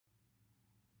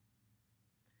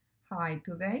Hi,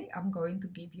 today I'm going to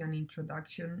give you an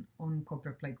introduction on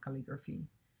Copperplate Calligraphy.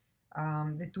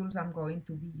 The tools I'm going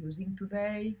to be using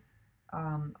today,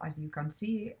 as you can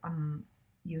see, I'm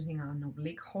using an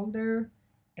oblique holder,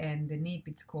 and the nib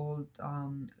it's called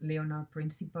Leonardt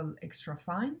Principal Extra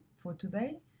Fine for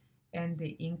today, and the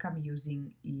ink I'm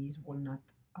using is walnut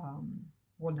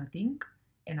ink,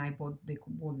 and I bought the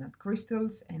walnut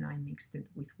crystals and I mixed it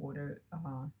with water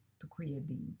to create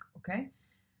the ink. Okay.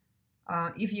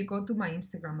 If you go to my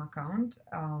Instagram account,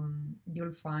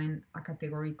 you'll find a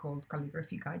category called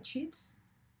Calligraphy Guide Sheets,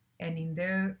 and in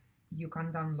there you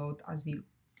can download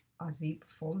a zip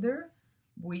folder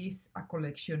with a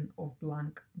collection of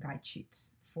blank guide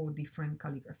sheets for different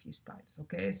calligraphy styles.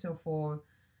 Okay, so for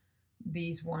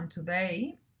this one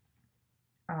today,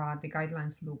 the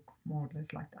guidelines look more or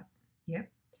less like that. Yeah,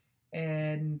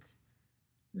 and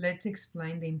let's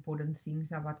explain the important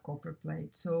things about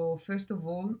copperplate. So first of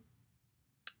all,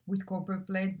 with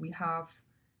copperplate, we have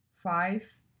 5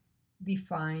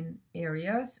 defined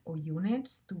areas or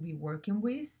units to be working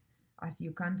with. As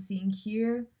you can see in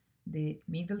here, the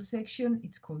middle section,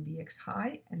 it's called the X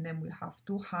height, and then we have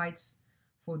 2 heights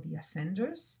for the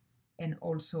ascenders, and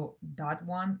also that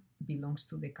one belongs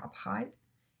to the cap height,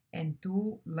 and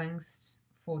 2 lengths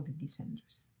for the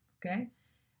descenders. Okay.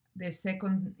 The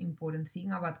second important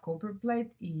thing about copperplate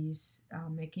is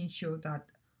making sure that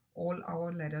all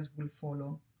our letters will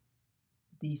follow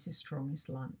this strong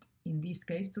slant. In this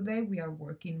case today we are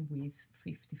working with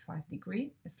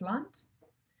 55-degree slant,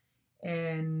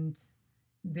 and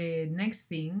the next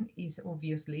thing is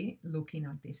obviously looking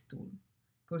at this tool,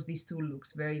 because this tool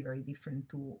looks very different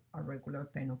to a regular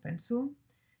pen or pencil.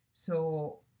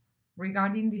 So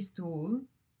regarding this tool,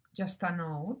 just a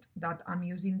note that I'm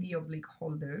using the oblique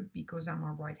holder because I'm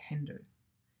a right-hander.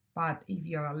 But if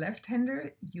you're a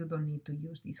left-hander, you don't need to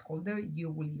use this holder.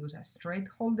 You will use a straight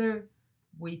holder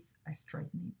with a straight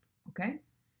nib. Okay,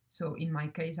 so in my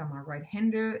case I'm a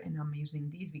right-hander and I'm using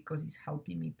this because it's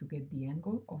helping me to get the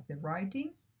angle of the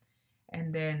writing.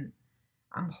 And then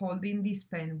I'm holding this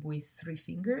pen with 3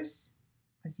 fingers,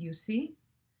 as you see,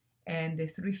 and the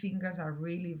 3 fingers are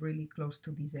really close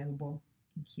to this elbow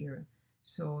in here,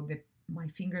 so my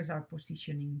fingers are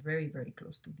positioning very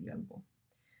close to the elbow.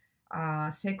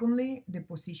 Secondly, the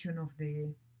position of the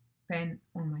pen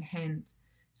on my hand.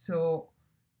 So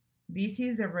this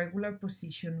is the regular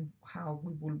position how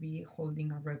we will be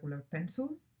holding a regular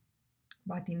pencil,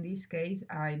 but in this case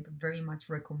I very much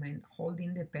recommend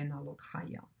holding the pen a lot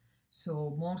higher,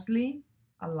 so mostly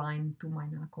aligned to my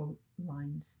knuckle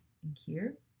lines in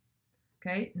here.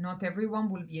 Okay, not everyone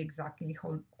will be exactly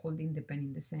holding the pen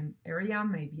in the same area,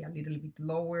 maybe a little bit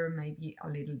lower, maybe a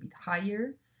little bit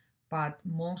higher, but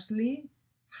mostly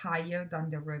higher than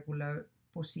the regular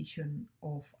position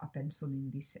of a pencil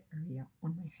in this area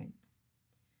on my hand.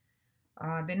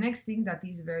 The next thing that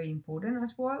is very important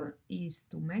as well is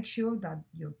to make sure that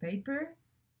your paper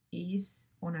is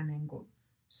on an angle.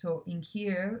 So in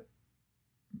here,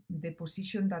 the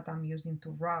position that I'm using to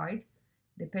write,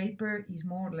 the paper is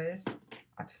more or less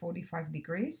at 45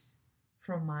 degrees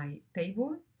from my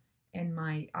table, and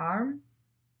my arm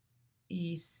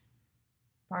is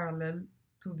parallel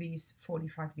to this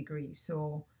 45 degrees.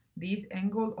 So this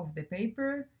angle of the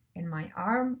paper and my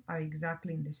arm are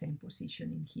exactly in the same position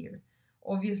in here.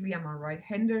 Obviously I'm a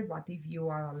right-hander, but if you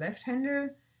are a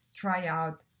left-hander, try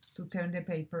out to turn the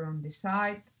paper on the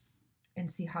side and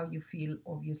see how you feel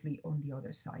obviously on the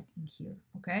other side in here.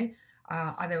 Okay,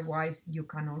 otherwise you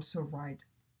can also write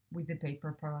with the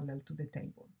paper parallel to the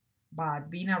table. But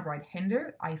being a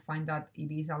right-hander, I find that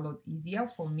it is a lot easier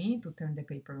for me to turn the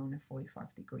paper on a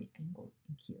 45-degree angle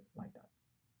in here, like that.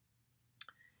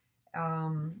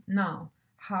 Now,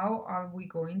 how are we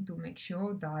going to make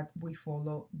sure that we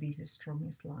follow this strong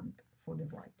slant for the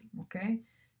writing? Okay,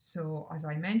 so as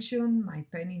I mentioned, my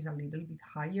pen is a little bit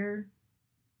higher.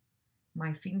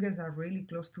 My fingers are really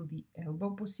close to the elbow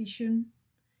position.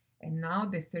 And now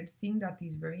the third thing that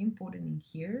is very important in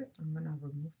here, I'm gonna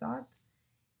remove that,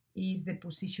 is the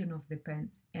position of the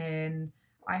pen. And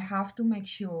I have to make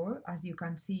sure, as you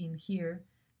can see in here,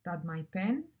 that my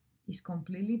pen is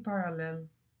completely parallel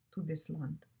to the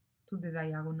slant, to the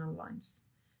diagonal lines.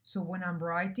 So when I'm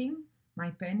writing,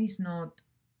 my pen is not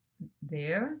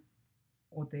there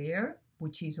or there,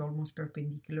 which is almost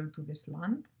perpendicular to the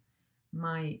slant.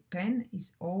 My pen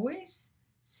is always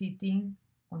sitting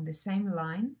on the same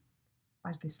line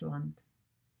as the slant.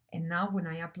 And now when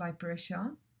I apply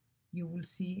pressure, you will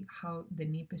see how the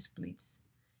nib splits.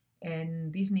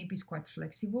 And this nib is quite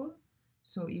flexible,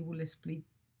 so it will split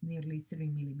nearly 3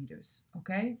 millimeters.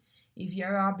 Okay, if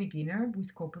you're a beginner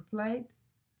with copperplate,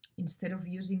 instead of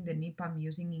using the nib I'm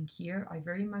using in here, I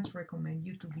very much recommend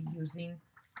you to be using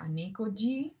a Nikko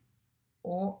G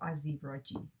or a Zebra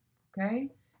G. Okay,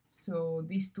 so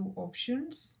these two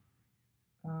options,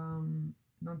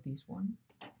 not this one,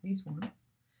 this one.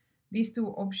 These two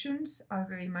options are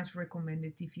very much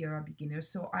recommended if you're a beginner.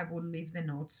 So I will leave the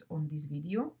notes on this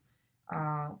video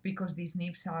because these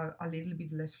nibs are a little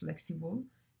bit less flexible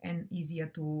and easier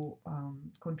to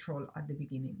control at the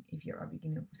beginning if you're a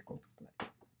beginner with Copperplate.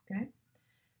 Okay.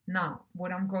 Now,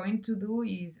 what I'm going to do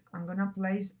is I'm going to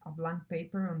place a blank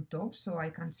paper on top so I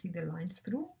can see the lines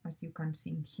through, as you can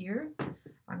see here.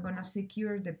 I'm going to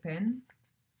secure the pen.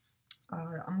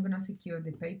 I'm going to secure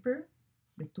the paper,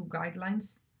 the two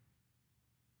guidelines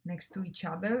next to each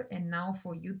other. And now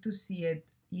for you to see it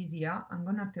easier, I'm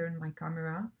going to turn my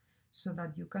camera so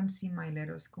that you can see my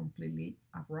letters completely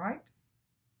upright.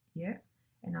 Yeah.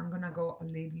 And I'm going to go a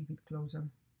little bit closer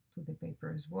to the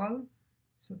paper as well,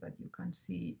 so that you can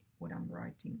see what I'm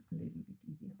writing a little bit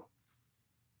easier.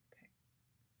 Okay,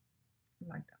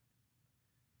 like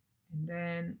that. And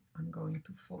then I'm going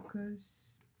to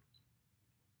focus.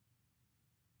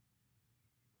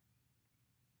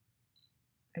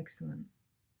 Excellent.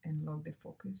 And lock the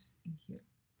focus in here.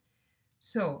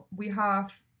 So we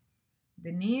have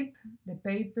the nib, the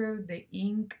paper, the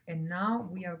ink, and now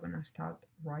we are going to start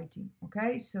writing.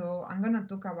 Okay, so I'm going to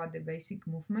talk about the basic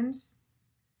movements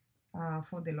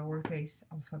for the lowercase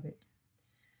alphabet.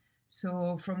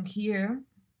 So from here,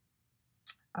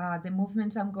 the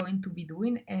movements I'm going to be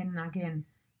doing, and again,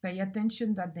 pay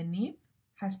attention that the nib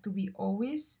has to be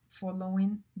always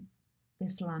following the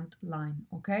slant line,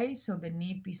 okay? So the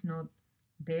nib is not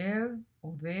there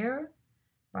or there,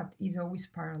 but is always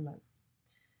parallel.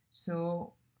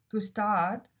 So to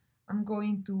start, I'm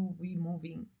going to be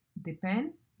moving the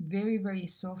pen very, very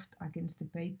soft against the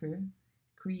paper,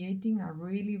 creating a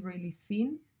really, really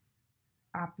thin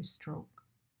up stroke,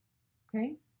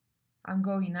 okay? I'm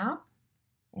going up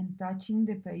and touching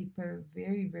the paper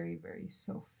very, very, very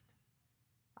soft,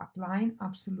 applying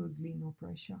absolutely no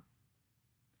pressure.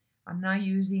 I'm now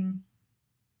using,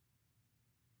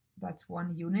 that's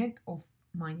 1 unit of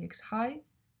my X high,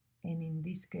 and in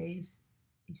this case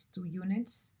is 2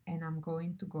 units, and I'm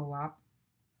going to go up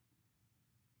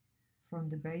from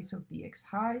the base of the X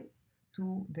high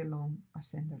to the long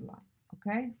ascender line,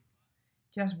 okay?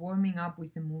 Just warming up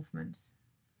with the movements.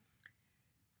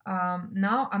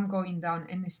 Now I'm going down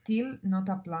and still not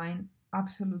applying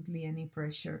absolutely any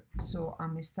pressure. So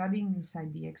I'm starting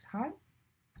inside the X high.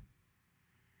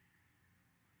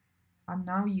 I'm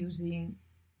now using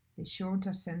the short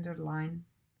ascender line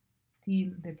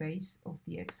till the base of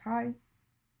the X high.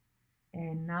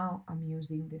 And now I'm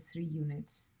using the 3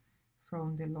 units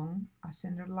from the long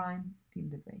ascender line till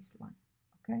the base line,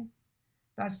 okay?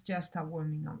 That's just a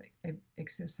warming up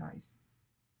exercise.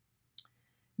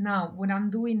 Now, what I'm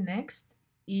doing next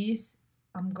is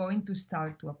I'm going to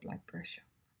start to apply pressure,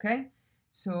 okay?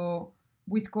 So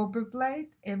with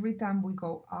Copperplate, every time we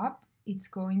go up, it's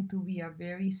going to be a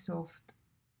very soft,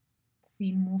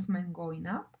 thin movement going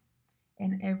up.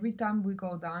 And every time we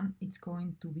go down, it's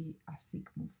going to be a thick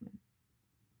movement.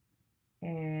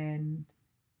 And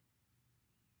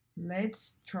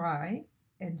let's try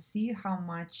and see how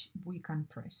much we can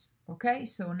press, okay?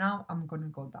 So now I'm gonna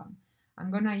go down. I'm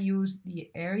gonna use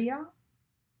the area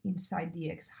inside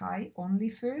the X high only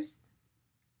first.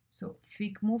 So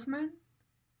thick movement.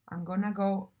 I'm gonna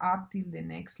go up till the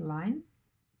next line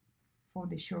for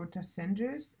the short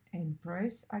ascenders and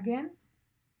press again.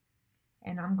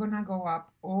 And I'm gonna go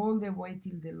up all the way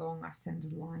till the long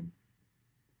ascender line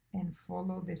and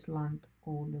follow the slant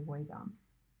all the way down.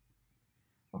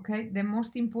 Okay, the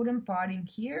most important part in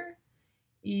here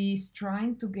is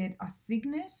trying to get a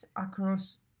thickness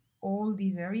across all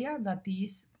this area that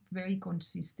is very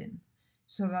consistent,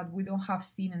 so that we don't have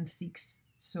thin and thicks.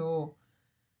 So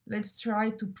let's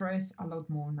try to press a lot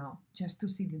more now, just to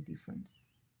see the difference.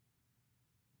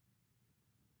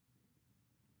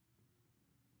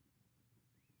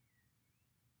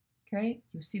 Okay,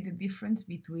 you see the difference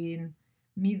between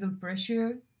middle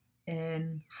pressure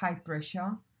and high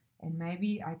pressure, and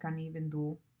maybe I can even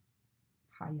do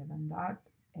higher than that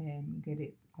and get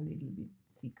it a little bit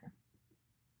thicker.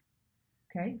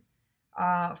 Okay,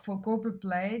 for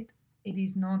Copperplate, it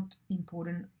is not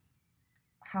important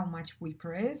how much we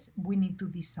press. We need to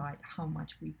decide how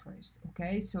much we press.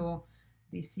 Okay, so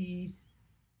this is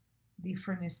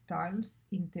different styles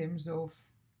in terms of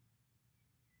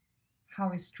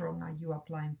how strong are you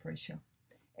applying pressure,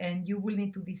 and you will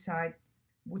need to decide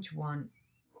which one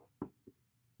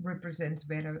represents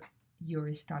better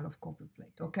your style of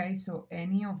Copperplate. Okay, so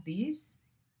any of these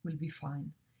will be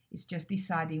fine. It's just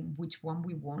deciding which one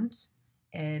we want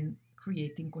and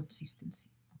creating consistency,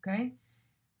 okay?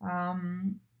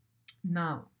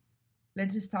 Now,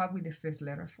 let's start with the first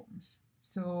letter forms.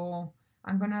 So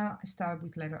I'm gonna start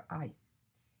with letter I.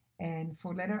 And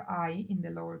for letter I in the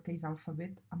lowercase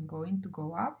alphabet, I'm going to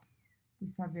go up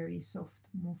with a very soft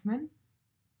movement.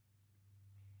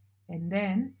 And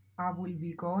then I will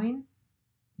be going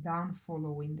down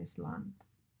following the slant.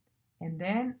 And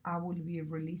then I will be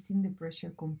releasing the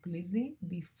pressure completely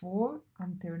before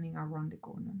I'm turning around the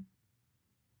corner.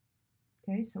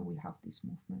 Okay, so we have this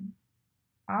movement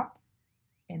up,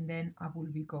 and then I will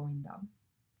be going down.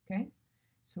 Okay,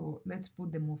 so let's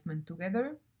put the movement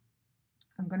together.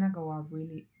 I'm gonna go up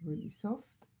really, really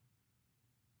soft.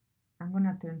 I'm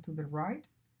gonna turn to the right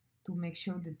to make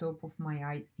sure the top of my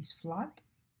eye is flat.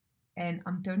 And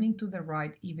I'm turning to the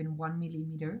right even 1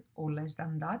 millimeter or less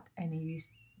than that, and it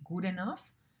is good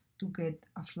enough to get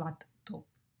a flat top.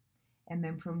 And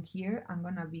then from here, I'm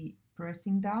gonna be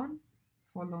pressing down,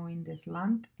 following the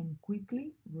slant, and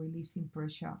quickly releasing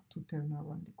pressure to turn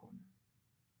around the corner.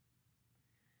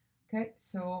 Okay,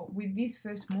 so with this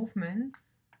first movement,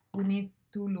 we need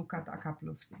to look at a couple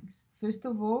of things. First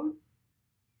of all,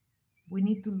 we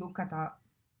need to look at a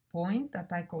point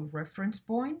that I call reference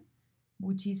point,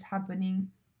 which is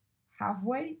happening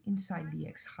halfway inside the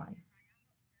X high.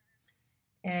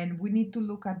 And we need to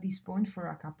look at this point for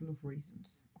a couple of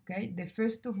reasons. Okay, the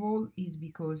first of all is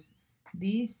because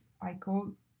this, I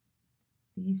call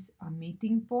this a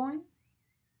meeting point,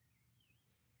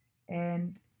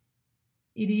 and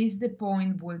it is the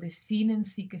point where the thin and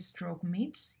thick stroke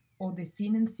meets, or the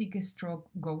thin and thick stroke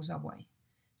goes away.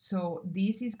 So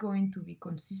this is going to be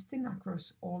consistent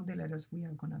across all the letters we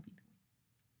are going to be doing.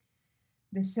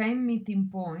 The same meeting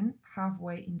point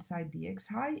halfway inside the X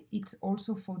high, it's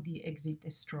also for the exit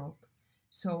stroke.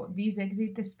 So this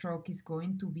exit stroke is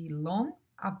going to be long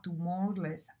up to more or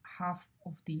less half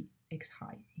of the X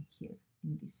high in here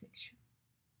in this section.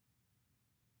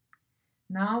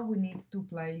 Now we need to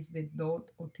place the dot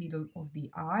or tittle of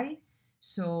the eye.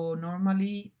 So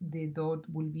normally the dot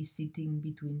will be sitting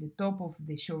between the top of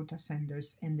the short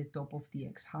ascenders and the top of the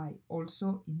X high,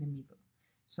 also in the middle.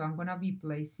 So I'm gonna be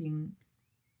placing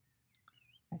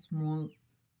a small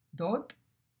dot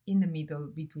in the middle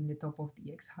between the top of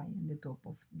the X high and the top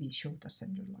of the short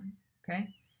ascender line, okay?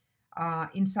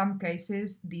 In some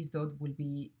cases, this dot will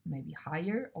be maybe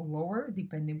higher or lower,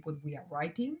 depending what we are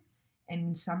writing. And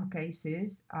in some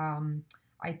cases,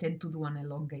 I tend to do an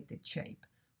elongated shape,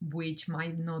 which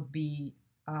might not be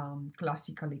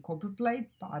classically copperplate,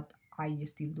 but I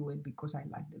still do it because I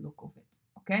like the look of it,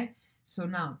 okay? So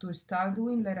now, to start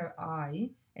doing letter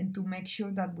I, and to make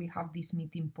sure that we have this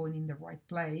meeting point in the right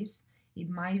place, it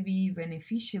might be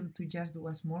beneficial to just do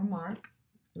a small mark,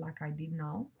 like I did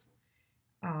now,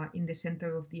 in the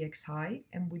center of the X high.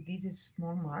 And with this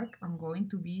small mark, I'm going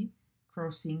to be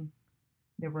crossing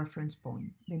the reference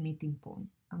point, the meeting point.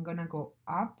 I'm gonna go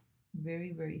up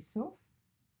very, very soft,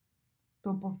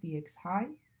 top of the X high,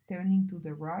 turning to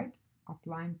the right,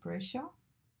 applying pressure,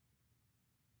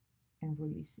 and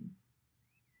releasing.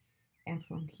 And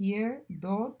from here,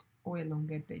 dot or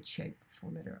elongated shape for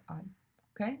letter I,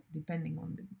 okay? Depending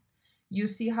on the, you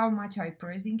see how much I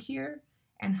press in here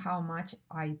and how much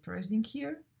I press in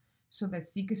here. So the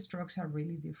thick strokes are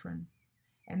really different.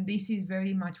 And this is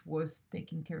very much worth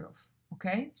taking care of,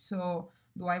 okay? So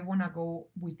do I wanna go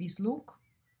with this look,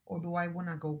 or do I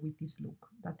wanna go with this look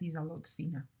that is a lot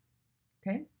thinner,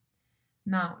 okay?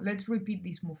 Now let's repeat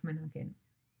this movement again.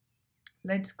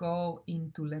 Let's go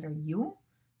into letter U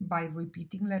by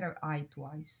repeating letter I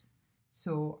twice.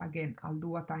 So again, I'll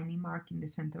do a tiny mark in the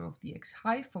center of the X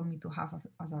high for me to have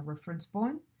as a reference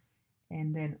point.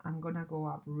 And then I'm gonna go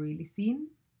up really thin,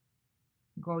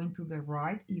 going to the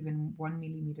right, even 1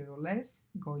 millimeter or less,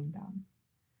 going down.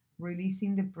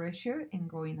 Releasing the pressure and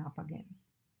going up again.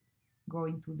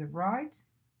 Going to the right,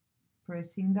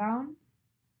 pressing down,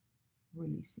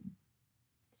 releasing.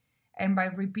 And by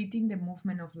repeating the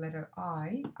movement of letter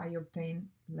I obtain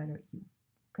letter U,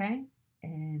 okay?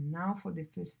 And now for the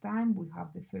first time, we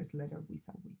have the first letter with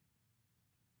a width.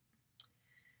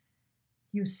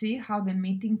 You see how the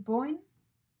meeting point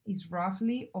is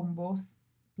roughly on both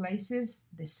places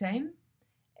the same,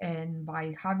 and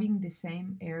by having the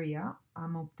same area,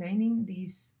 I'm obtaining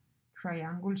this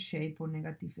triangle shape or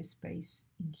negative space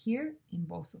in here in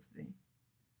both of the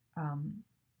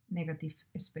negative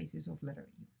spaces of letter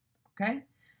U. Okay,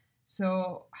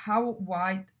 so how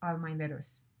wide are my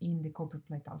letters in the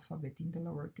Copperplate alphabet in the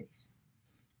lowercase?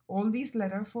 All these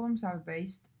letter forms are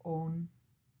based on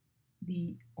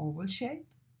the oval shape,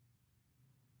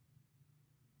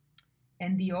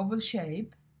 and the oval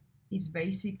shape is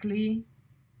basically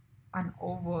an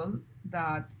oval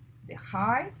that the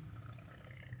height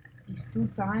is 2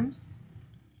 times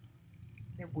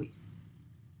the width.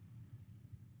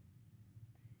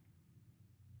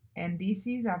 And this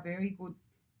is a very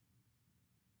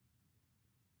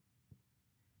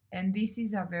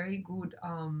good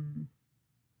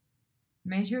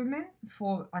measurement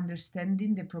for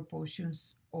understanding the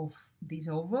proportions of this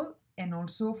oval, and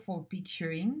also for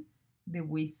picturing the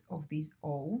width of this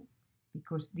O,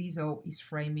 because this O is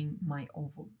framing my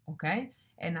oval, okay?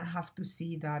 And I have to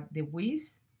see that the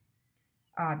width,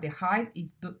 the height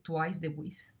is twice the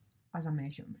width as a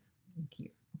measurement in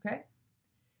here, okay?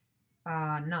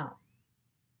 Now,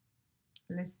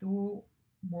 let's do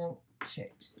more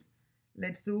shapes.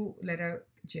 Let's do letter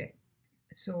J.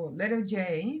 So letter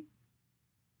J,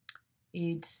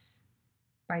 it's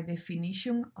by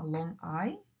definition a long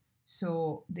I.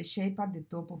 So the shape at the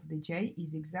top of the J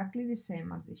is exactly the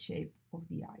same as the shape of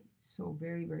the I. So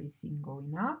very, very thin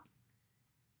going up,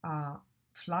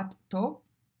 flat top,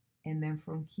 and then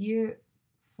from here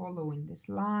following the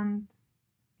slant.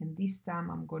 And this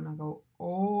time I'm gonna go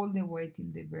all the way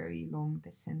till the very long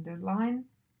descender line.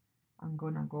 I'm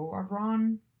gonna go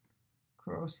around,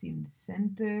 crossing the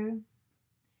center,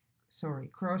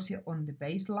 crossing on the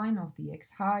baseline of the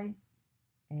X high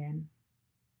and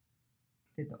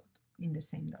the dot in the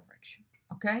same direction,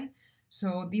 okay?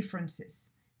 So differences.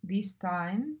 This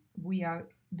time we are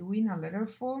doing a letter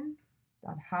form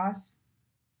that has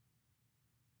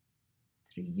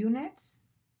 3 units,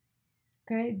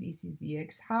 okay? This is the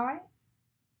X high,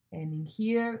 and in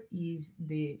here is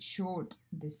the short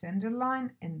descender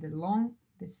line and the long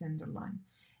descender line.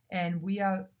 And we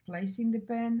are placing the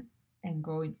pen and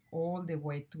going all the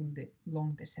way to the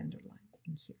long descender line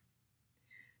in here.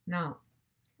 Now,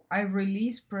 I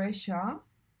release pressure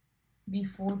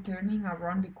before turning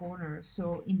around the corner.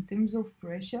 So in terms of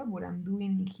pressure, what I'm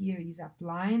doing here is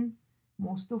applying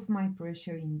most of my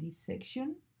pressure in this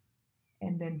section.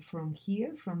 And then from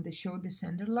here, from the short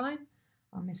descender line,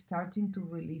 I'm starting to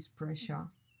release pressure,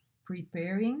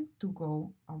 preparing to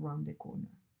go around the corner.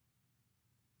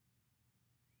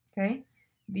 Okay,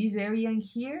 this area in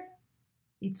here,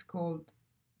 it's called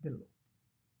the loop.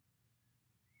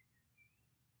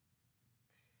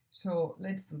 So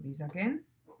let's do this again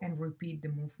and repeat the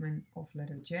movement of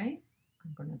letter J.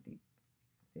 I'm gonna dip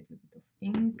a little bit of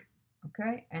ink,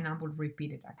 okay, and I will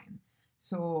repeat it again.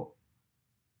 So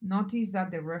notice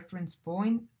that the reference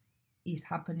point is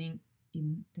happening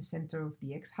in the center of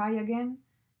the X high again.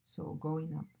 So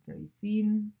going up very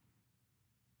thin,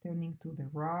 turning to the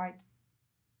right,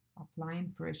 applying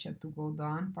pressure to go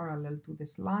down parallel to the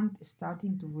slant,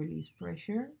 starting to release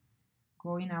pressure,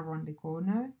 going around the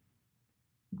corner,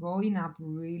 going up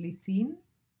really thin,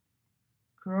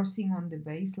 crossing on the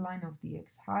baseline of the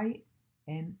X high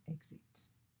and exit.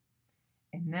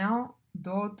 And now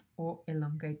dot or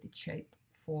elongated shape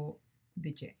for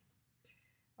the J.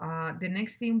 The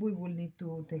next thing we will need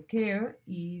to take care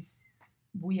is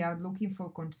we are looking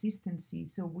for consistency.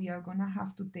 So we are gonna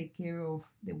have to take care of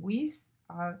the width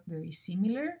are very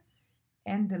similar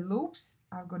and the loops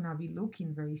are gonna be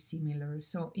looking very similar.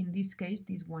 So in this case,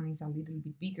 this one is a little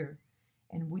bit bigger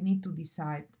and we need to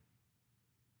decide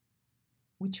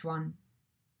which one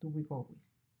do we go with,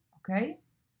 okay?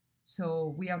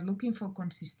 So we are looking for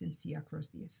consistency across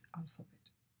this alphabet.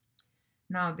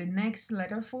 Now the next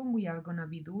letter form we are gonna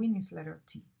be doing is letter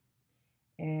T.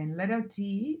 And letter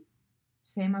T,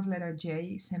 same as letter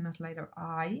J, same as letter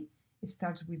I,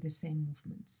 starts with the same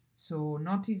movements. So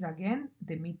notice again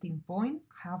the meeting point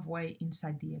halfway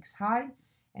inside the X high,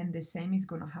 and the same is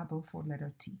gonna happen for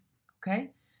letter T, okay?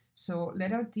 So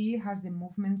letter T has the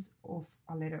movements of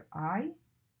a letter I,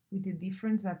 with the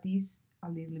difference that is a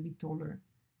little bit taller.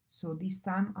 So this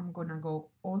time I'm gonna go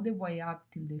all the way up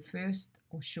till the first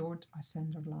or short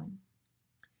ascender line.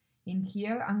 In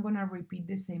here, I'm gonna repeat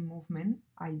the same movement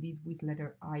I did with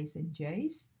letter I's and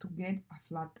J's to get a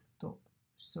flat top.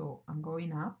 So I'm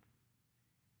going up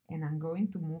and I'm going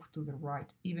to move to the right,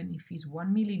 even if it's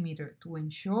 1 millimeter, to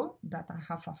ensure that I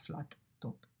have a flat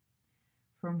top.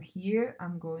 From here,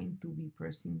 I'm going to be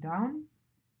pressing down,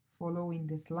 following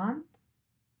the slant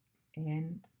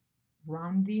and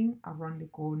rounding around the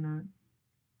corner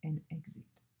and exit,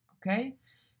 okay?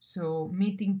 So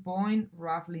meeting point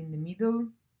roughly in the middle.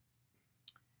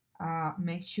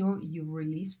 Make sure you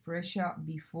release pressure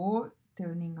before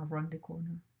turning around the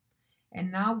corner. And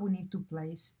now we need to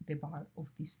place the bar of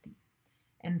this T.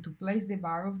 And to place the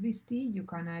bar of this T, you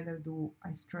can either do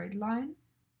a straight line,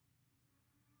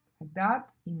 like that,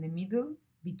 in the middle,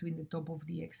 between the top of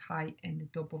the X high and the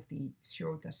top of the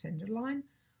short ascender line,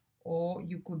 or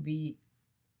you could be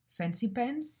fancy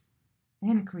pens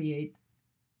and create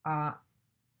a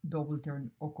double turn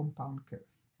or compound curve.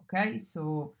 Okay,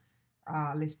 so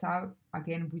let's start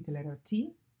again with the letter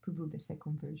T to do the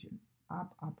second version.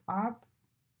 Up, up, up,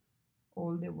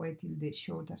 all the way till the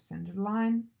shorter center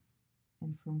line,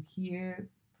 and from here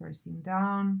pressing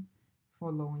down,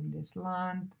 following the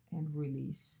slant, and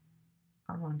release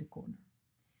around the corner.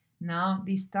 Now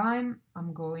this time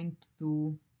I'm going to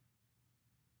do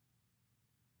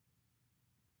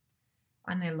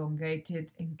an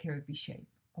elongated and curvy shape,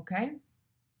 okay?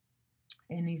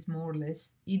 And it's more or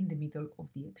less in the middle of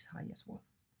the X high as well,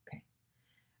 okay?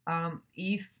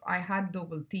 If I had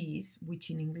double T's, which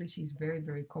in English is very,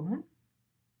 very common,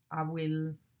 I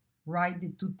will write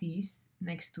the two T's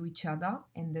next to each other,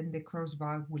 and then the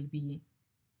crossbar will be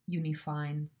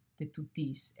unifying the two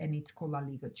T's, and it's called a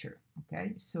ligature,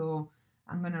 okay? So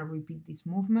I'm gonna repeat this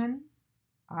movement,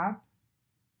 up,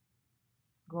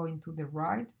 going to the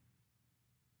right,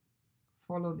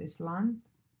 follow the slant,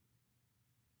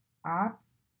 up,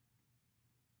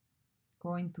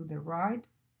 going to the right,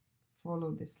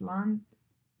 follow the slant,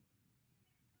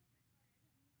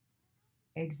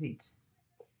 exit.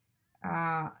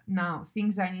 Now,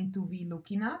 things I need to be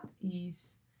looking at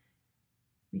is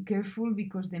be careful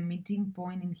because the meeting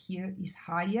point in here is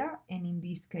higher, and in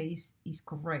this case is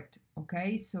correct,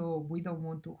 okay? So we don't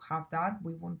want to have that.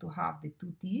 We want to have the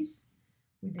two T's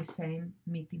with the same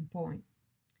meeting point.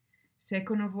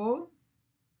 Second of all,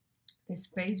 the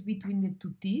space between the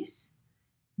two T's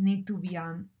need to be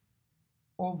an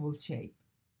oval shape.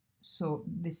 So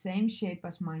the same shape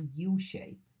as my U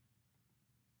shape.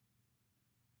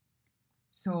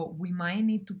 So we might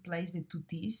need to place the two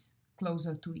T's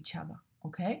closer to each other,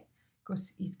 okay?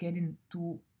 Because it's getting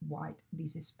too wide,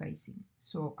 this spacing.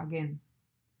 So again,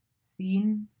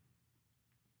 thin,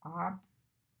 up,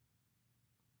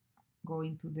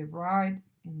 going to the right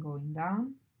and going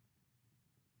down.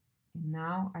 And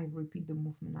now I repeat the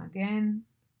movement again,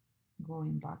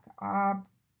 going back up,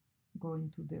 going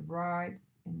to the right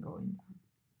and going down.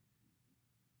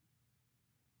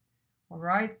 All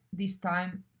right, this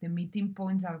time the meeting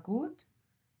points are good,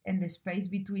 and the space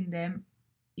between them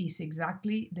is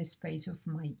exactly the space of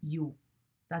my U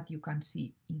that you can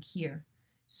see in here.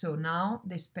 So now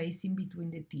the spacing between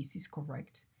the T's is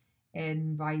correct.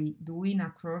 And by doing a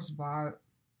crossbar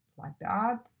like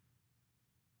that,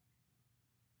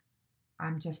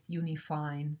 I'm just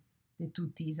unifying the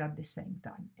two T's at the same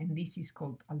time. And this is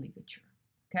called a ligature,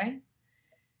 okay?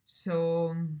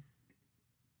 So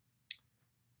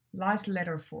last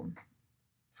letter form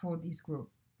for this group.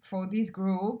 For this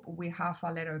group, we have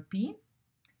a letter P,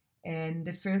 and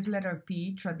the first letter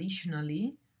P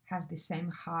traditionally has the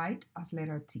same height as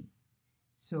letter T.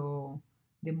 So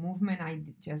the movement I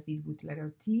just did with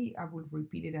letter T, I will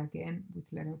repeat it again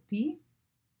with letter P.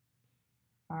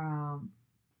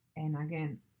 And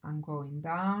again, I'm going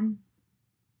down,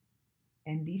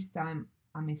 and this time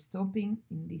I'm stopping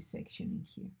in this section in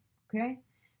here, okay?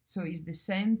 So it's the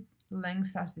same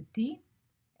length as the T,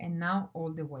 and now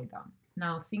all the way down.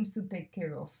 Now, things to take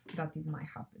care of that it might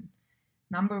happen.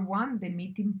 Number one, the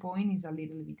meeting point is a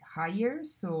little bit higher,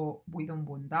 so we don't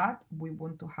want that. We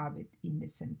want to have it in the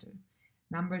center.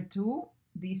 Number two,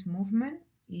 this movement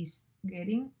is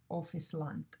getting off a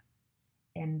slant.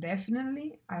 And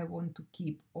definitely, I want to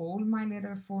keep all my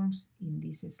letter forms in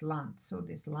this slant, so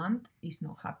the slant is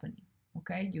not happening,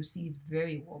 okay? You see it's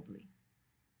very wobbly.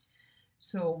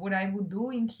 So what I would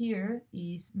do in here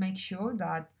is make sure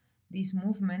that this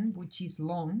movement, which is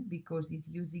long because it's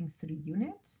using 3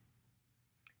 units,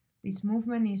 this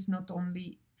movement is not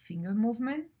only finger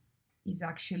movement, it's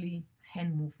actually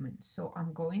hand movement. So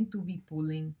I'm going to be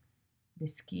pulling the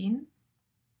skin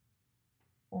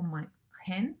on my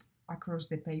hand across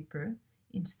the paper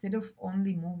instead of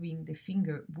only moving the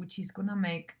finger, which is gonna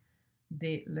make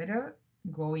the letter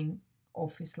going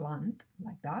off a slant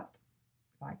like that.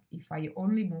 Like if I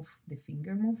only move the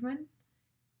finger movement,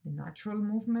 the natural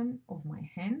movement of my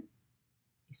hand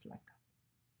is like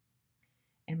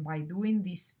that. And by doing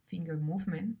this finger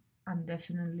movement, I'm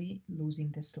definitely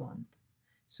losing the slant.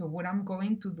 So what I'm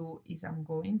going to do is I'm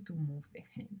going to move the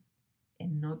hand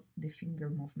and not the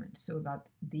finger movement so that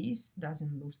this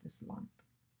doesn't lose the slant.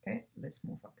 Okay, let's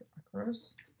move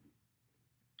across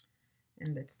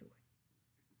and let's do it.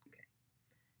 Okay,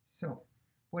 so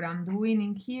what I'm doing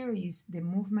in here is the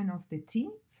movement of the T,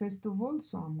 first of all.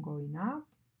 So I'm going up,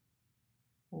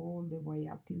 all the way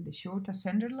up till the shorter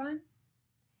center line.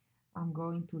 I'm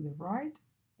going to the right,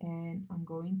 and I'm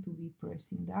going to be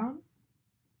pressing down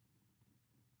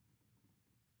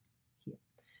here.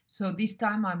 So this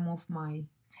time I move my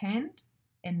hand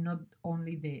and not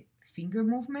only the finger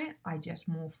movement, I just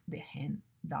move the hand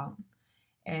down.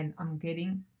 And I'm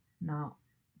getting now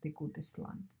the good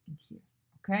slant in here.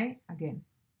 Okay, again,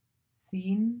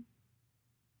 thin,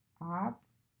 up,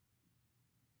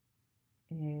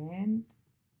 and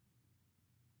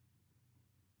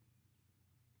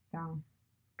down.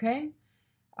 Okay,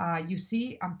 you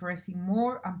see I'm pressing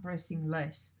more, I'm pressing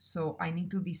less. So I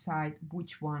need to decide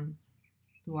which one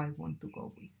do I want to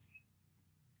go with.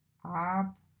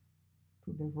 Up,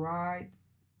 to the right,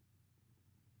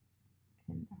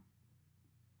 and down.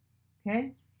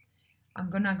 Okay, I'm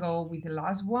gonna go with the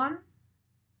last one,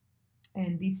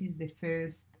 and this is the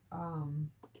first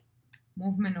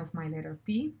movement of my letter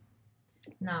P.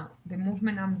 Now, the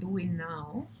movement I'm doing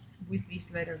now with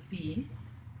this letter P,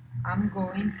 I'm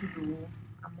going to do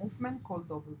a movement called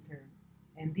double turn.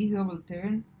 And this double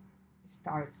turn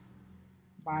starts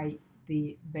by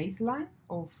the baseline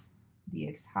of the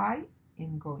X high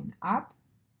and going up,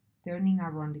 turning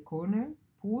around the corner,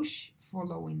 push,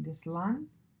 following the slant,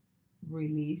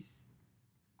 release,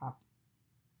 up.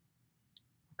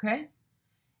 Okay?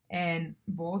 And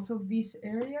both of these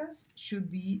areas should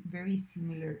be very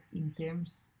similar in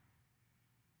terms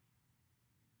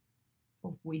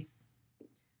of width.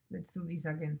 Let's do this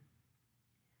again.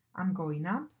 I'm going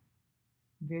up,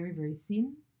 very, very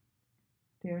thin,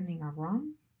 turning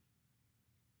around,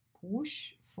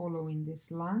 push, following the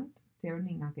slant,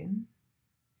 turning again,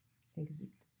 exit.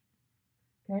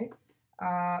 Okay.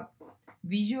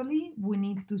 Visually, we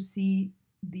need to see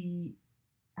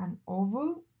an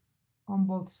oval on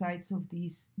both sides of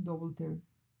this double turn.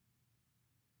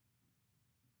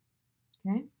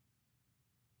 Okay.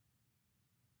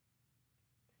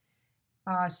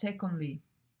 Secondly,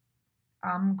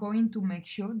 I'm going to make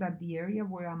sure that the area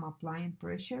where I'm applying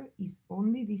pressure is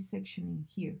only this section in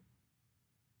here.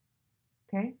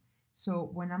 Okay, so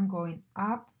when I'm going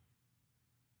up,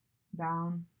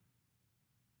 down,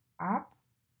 up,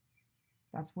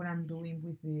 that's what I'm doing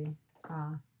with the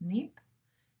nib.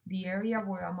 The area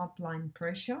where I'm applying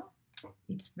pressure,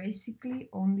 it's basically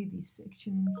only this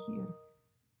section in here.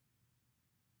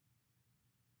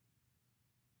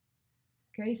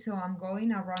 Okay, so I'm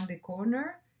going around the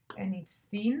corner and it's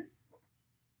thin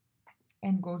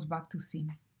and goes back to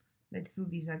thin. Let's do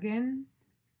this again.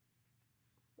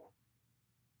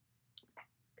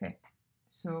 Okay,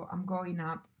 so I'm going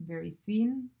up very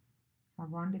thin,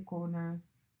 around the corner,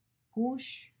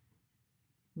 push,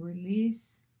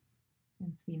 release,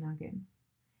 and thin again.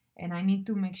 And I need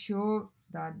to make sure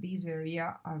that these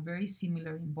areas are very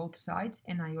similar in both sides,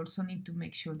 and I also need to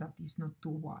make sure that it's not too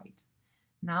wide.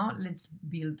 Now let's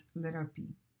build letter P.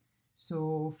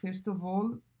 So first of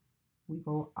all, we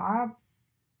go up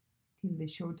till the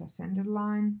short ascender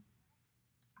line.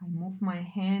 I move my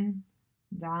hand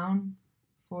down,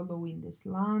 following the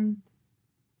slant.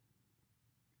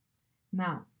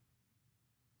 Now,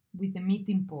 with the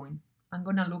meeting point, I'm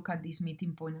gonna look at this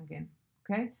meeting point again,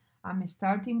 okay? I'm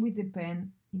starting with the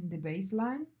pen in the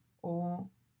baseline or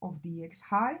of the X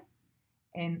high,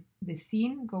 and the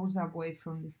thin goes away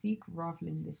from the thick, roughly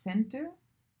in the center,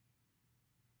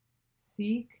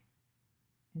 thick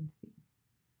and thin.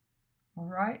 All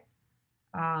right,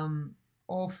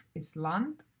 off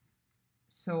slant.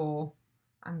 So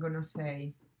I'm gonna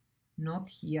say not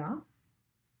here.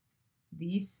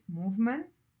 This movement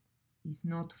is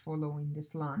not following the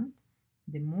slant.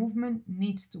 The movement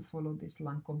needs to follow the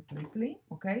slant completely.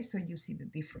 Okay, so you see the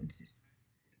differences.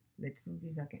 Let's do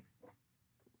this again.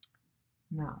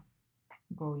 Now,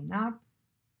 going up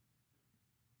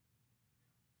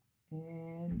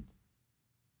and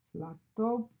flat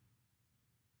top.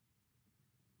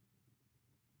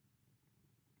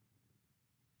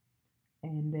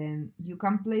 And then you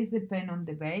can place the pen on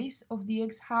the base of the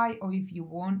X high, or if you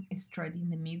want, straight in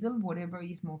the middle, whatever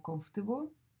is more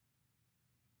comfortable.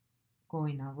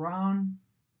 Going around,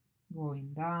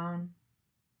 going down,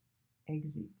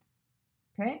 exit.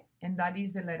 Okay, and that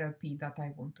is the letter P that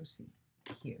I want to see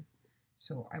here.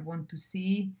 So I want to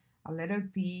see a letter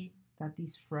P that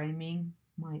is framing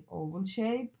my oval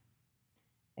shape,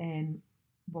 and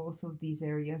both of these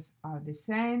areas are the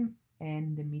same,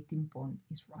 and the meeting point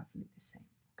is roughly the same.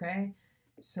 Okay,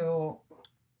 so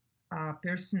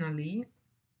personally,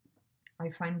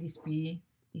 I find this P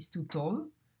is too tall.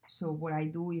 So what I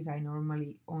do is I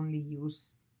normally only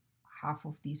use half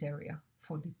of this area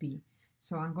for the P.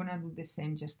 So I'm gonna do the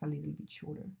same, just a little bit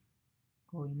shorter.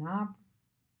 Going up,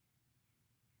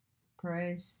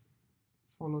 press,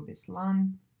 follow the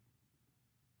slant,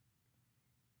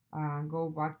 go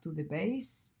back to the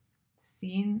base,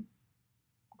 thin,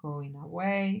 going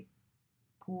away,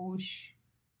 push,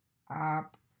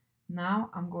 up. Now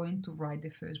I'm going to write the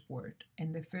first word,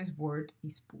 and the first word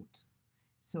is put.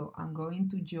 So I'm going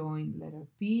to join letter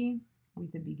P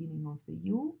with the beginning of the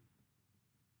U,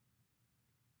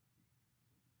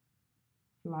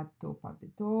 flat top at the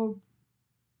top,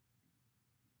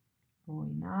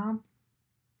 going up,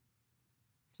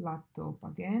 flat top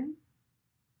again,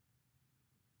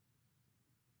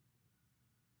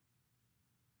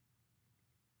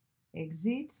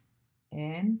 exits,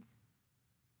 and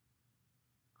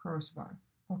crossbar.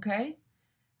 Okay,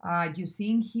 you're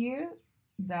seeing here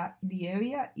that the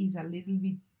area is a little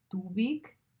bit too big,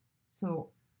 so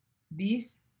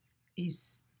this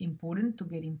is important to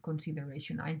get in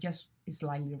consideration. I just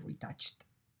slightly retouched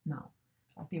now,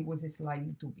 but it was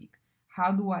slightly too big.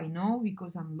 How do I know?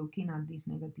 Because I'm looking at these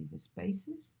negative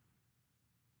spaces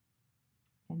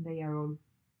and they are all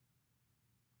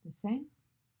the same.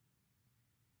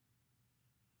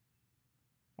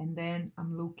 And then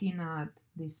I'm looking at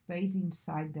the space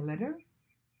inside the letter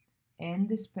and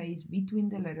the space between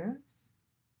the letters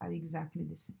are exactly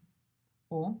the same,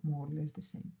 or more or less the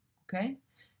same. Okay,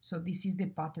 so this is the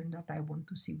pattern that I want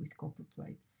to see with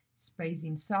Copperplate. Space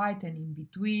inside and in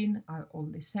between are all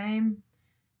the same.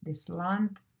 The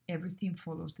slant, everything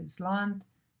follows the slant.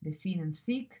 The thin and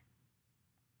thick,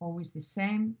 always the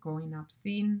same, going up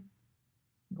thin,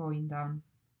 going down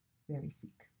very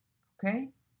thick. Okay?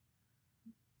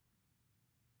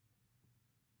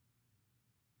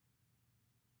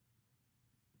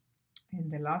 And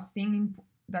the last thing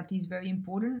that is very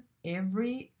important,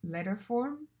 every letter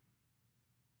form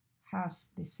has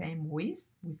the same width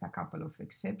with a couple of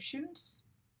exceptions.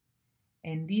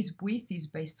 And this width is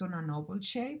based on an oval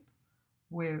shape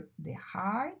where the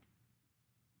height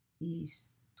is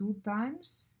 2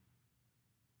 times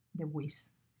the width.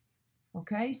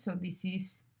 Okay, so this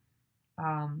is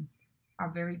a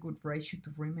very good ratio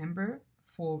to remember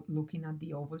for looking at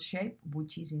the oval shape,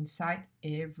 which is inside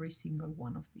every single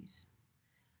one of these.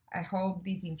 I hope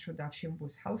this introduction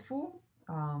was helpful,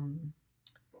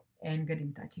 and get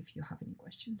in touch if you have any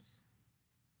questions.